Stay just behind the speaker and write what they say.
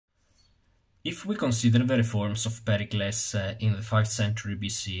If we consider the reforms of Pericles in the 5th century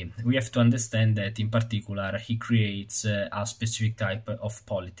BC, we have to understand that in particular he creates a specific type of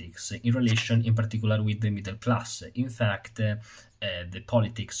politics in relation in particular with the middle class. In fact, the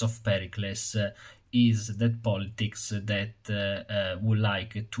politics of Pericles is that politics that would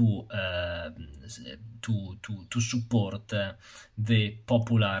like to support the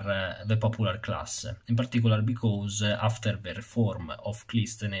popular class, in particular because after the reform of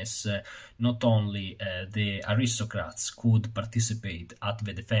Cleisthenes, not only the aristocrats could participate at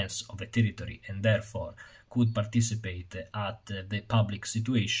the defense of the territory and therefore could participate at the public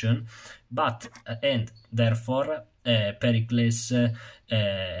situation, but and therefore Pericles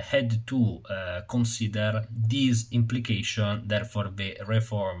had to consider this implication, therefore the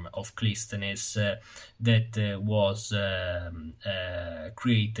reform of Cleisthenes that was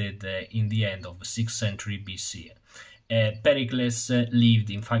created in the end of the 6th century BC. Pericles lived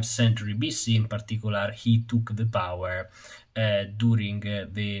in 5th century BC. In particular, he took the power during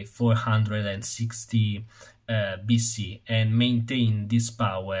the 460 BC and maintained this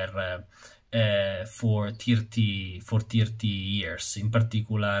power for 30 years. In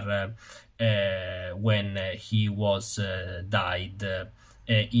particular, when he was died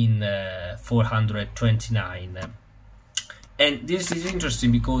in 429. And this is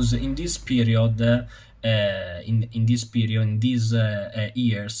interesting because in this period, in these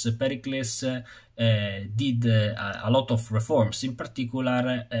years, Pericles did a lot of reforms. In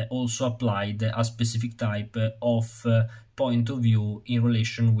particular, also applied a specific type of point of view in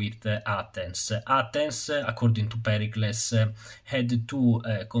relation with Athens. Athens, according to Pericles, had to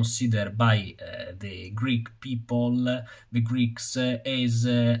consider by the Greek people, the Greeks, as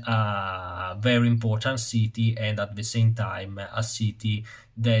a very important city and at the same time a city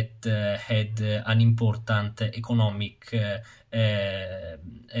that had an important economic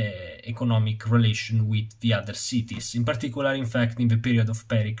relation with the other cities. In particular, in fact, in the period of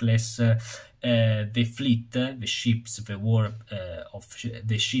Pericles, the fleet, the ships of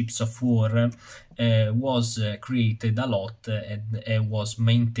war was created a lot and was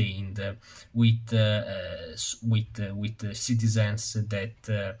maintained with citizens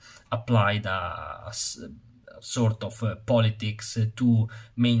that applied a sort of politics to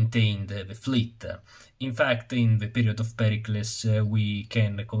maintain the fleet. In fact, in the period of Pericles, we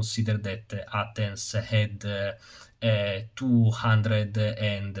can consider that Athens had 200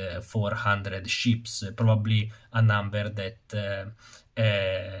 and 400 ships, probably a number that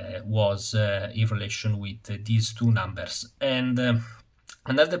was in relation with these two numbers. And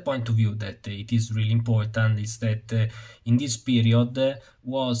another point of view that it is really important is that in this period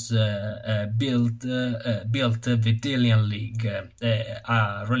was built the Delian League,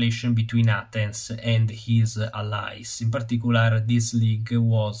 a relation between Athens and his allies. In particular, this league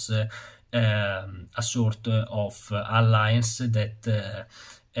was a sort of alliance that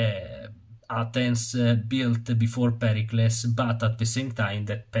Athens built before Pericles, but at the same time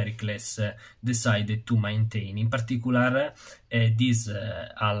that Pericles decided to maintain. In particular, this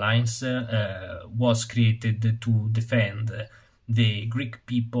alliance was created to defend the Greek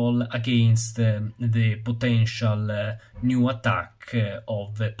people against the potential new attack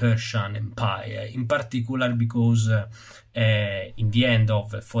of the Persian Empire. In particular, because in the end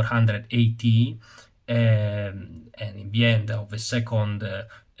of 480 and in the end of the second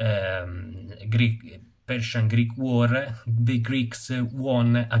Persian-Greek War, the Greeks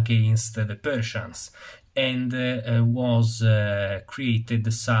won against the Persians, and was created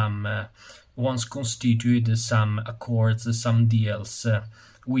once constituted some accords, some deals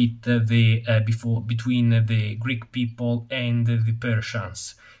with between the Greek people and the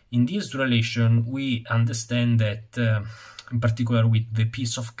Persians. In this relation, we understand that, in particular with the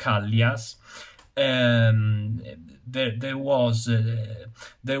Peace of Callias, there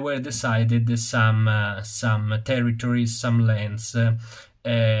were decided some territories, some lands,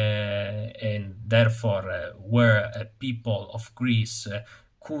 and therefore where people of Greece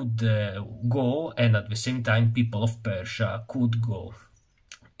could go, and at the same time people of Persia could go.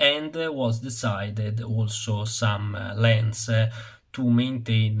 And was decided also some lands to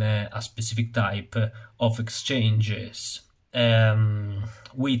maintain a specific type of exchanges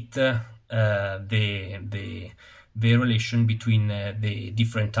with the relation between the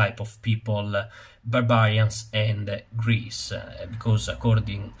different type of people, barbarians and Greece, because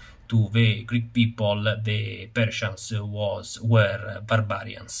according to the Greek people, the Persians were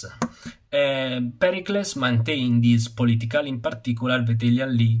barbarians. Pericles maintained this political. In particular, the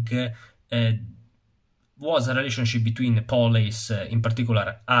Delian League was a relationship between the polis, in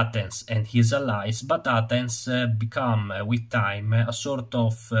particular Athens and his allies, but Athens became with time a sort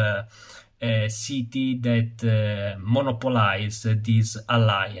of city that monopolized this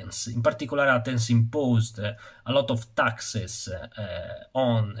alliance. In particular, Athens imposed a lot of taxes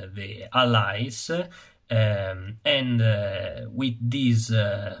on the allies, and with this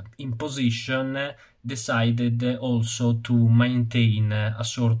imposition decided also to maintain a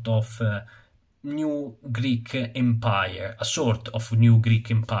sort of new Greek empire, a sort of new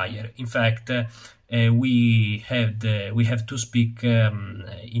Greek empire. In fact, we have to speak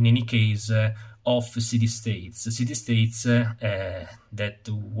in any case of city-states that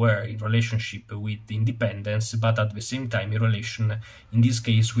were in relationship with independence, but at the same time in relation, in this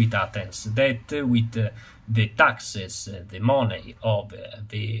case, with Athens, that with the taxes, the money of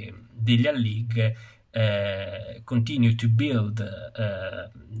the Delian League, continue to build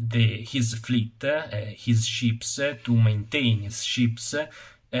his fleet, his ships, to maintain his ships,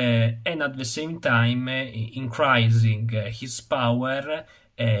 and at the same time increasing his power,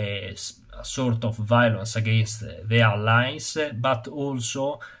 a sort of violence against the allies, but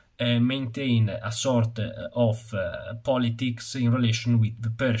also maintain a sort of politics in relation with the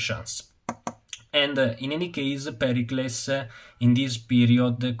Persians. And in any case, Pericles in this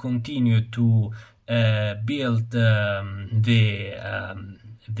period continued to build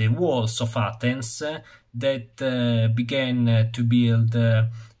the walls of Athens that began to build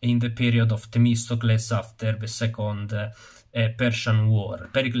in the period of Themistocles after the Second Persian War.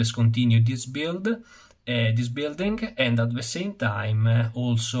 Pericles continued this building, and at the same time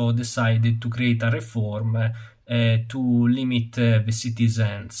also decided to create a reform to limit the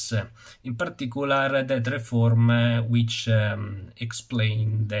citizens. In particular, that reform which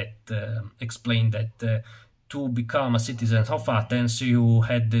explained that to become a citizen of Athens, you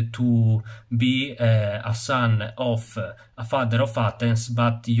had to be a son of a father of Athens,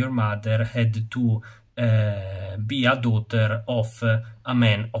 but your mother had to be a daughter of a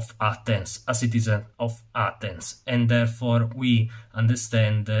man of Athens, a citizen of Athens. And therefore we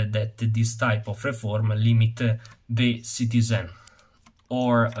understand that this type of reform limited the citizen,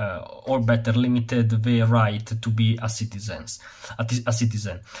 or better, limited the right to be a citizen.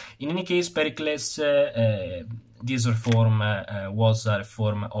 In any case, Pericles, this reform was a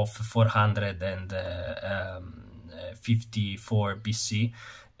reform of 454 BC.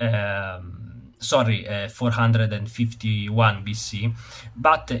 451 BC,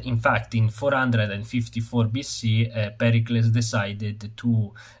 but in fact in 454 BC Pericles decided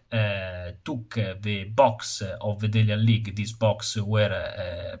to took the box of the Delian League, this box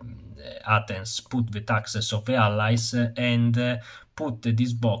where Athens put the taxes of the allies, and put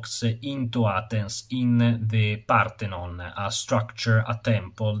this box into Athens in the Parthenon, a structure, a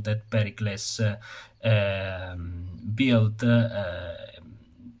temple that Pericles built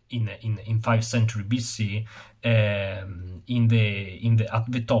in 5th century BC, at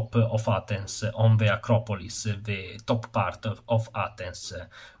the top of Athens, on the Acropolis, the top part of Athens.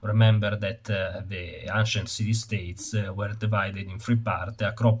 Remember that the ancient city-states were divided in 3 parts: the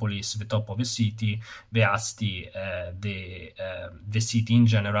Acropolis, the top of the city; the Asti, the city in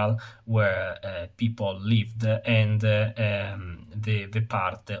general, where people lived; and the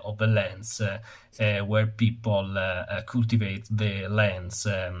part of the lands where people cultivate the lands,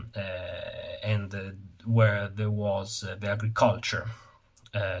 and where there was the agriculture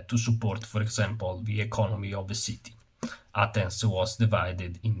to support, for example, the economy of the city. Athens was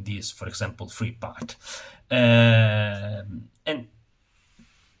divided in these, for example, 3 parts. And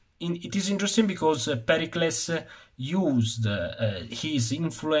it is interesting because Pericles used his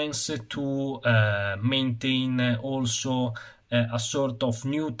influence to maintain also a sort of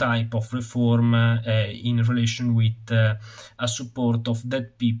new type of reform in relation with a support of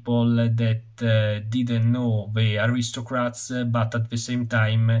that people that didn't know the aristocrats, but at the same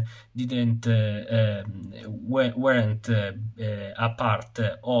time weren't a part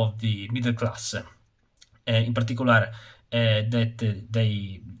of the middle class. In particular,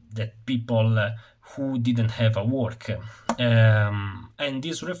 that people who didn't have a work. And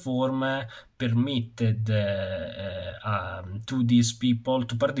this reform permitted to these people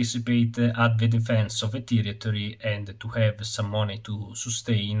to participate at the defense of a territory and to have some money to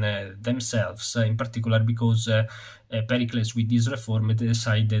sustain themselves, in particular because Pericles, with this reform,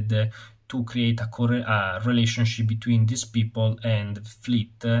 decided to create a relationship between these people and the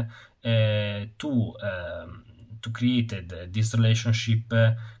fleet, to creating this relationship,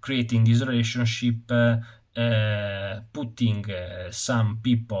 putting some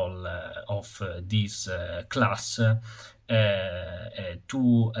people of this class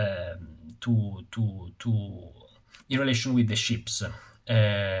in relation with the ships.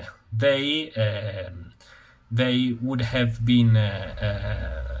 They would have been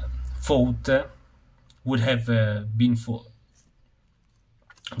fought would have been fought.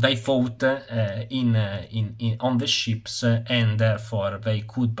 They fought on the ships, and therefore they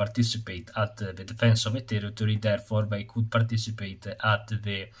could participate at the defense of a territory. Therefore, they could participate at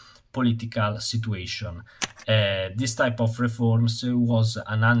the political situation. This type of reforms was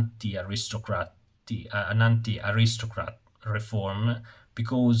an anti-aristocrat reform,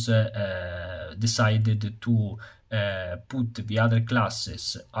 because decided to put the other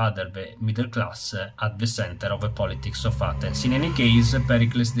classes, the middle class, at the center of the politics of Athens. In any case,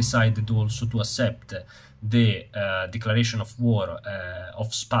 Pericles decided also to accept the declaration of war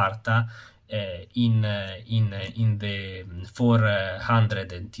of Sparta in the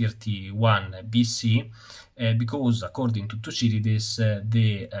 431 BC, because according to Thucydides,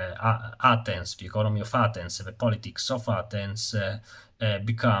 Athens, the economy of Athens, the politics of Athens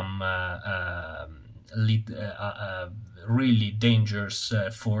become really dangerous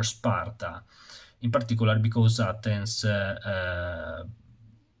for Sparta, in particular because Athens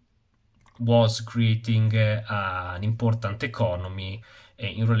was creating an important economy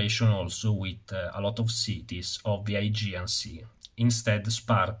in relation also with a lot of cities of the Aegean Sea. Instead,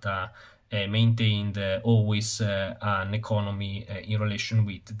 Sparta maintained always an economy in relation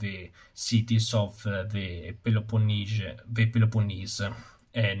with the cities of the Peloponnese,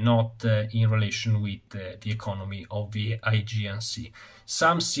 not in relation with the economy of the Aegean Sea.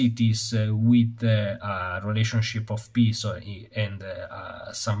 Some cities with a relationship of peace and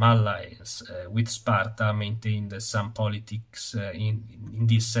some allies with Sparta maintained some politics in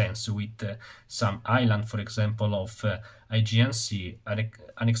this sense with some island, for example, of Aegean Sea.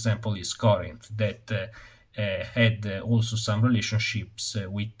 An example is Corinth, that had also some relationships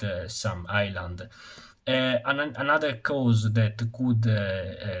with some island. Another cause that could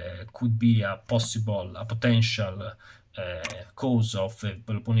be a potential cause of the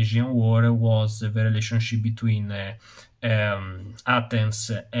Peloponnesian War was the relationship between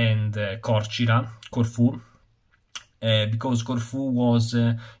Athens and Corfu, because Corfu was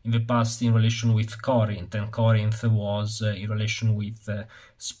in the past in relation with Corinth, and Corinth was in relation with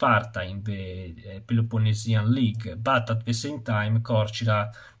Sparta in the Peloponnesian League. But at the same time,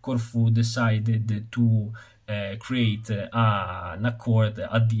 Corfu decided to create an accord,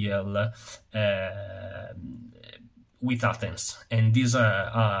 a deal with Athens, and this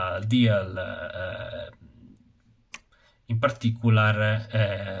deal in particular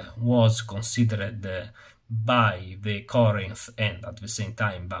was considered by the Corinth and at the same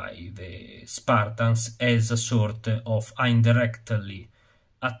time by the Spartans as a sort of indirectly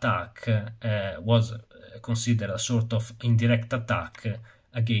attack, was considered a sort of indirect attack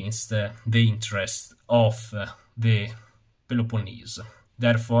against the interests of the Peloponnese.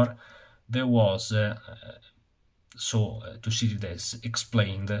 Therefore, there was, so Thucydides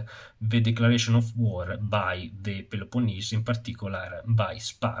explained, the declaration of war by the Peloponnese, in particular by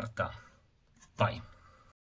Sparta. Bye.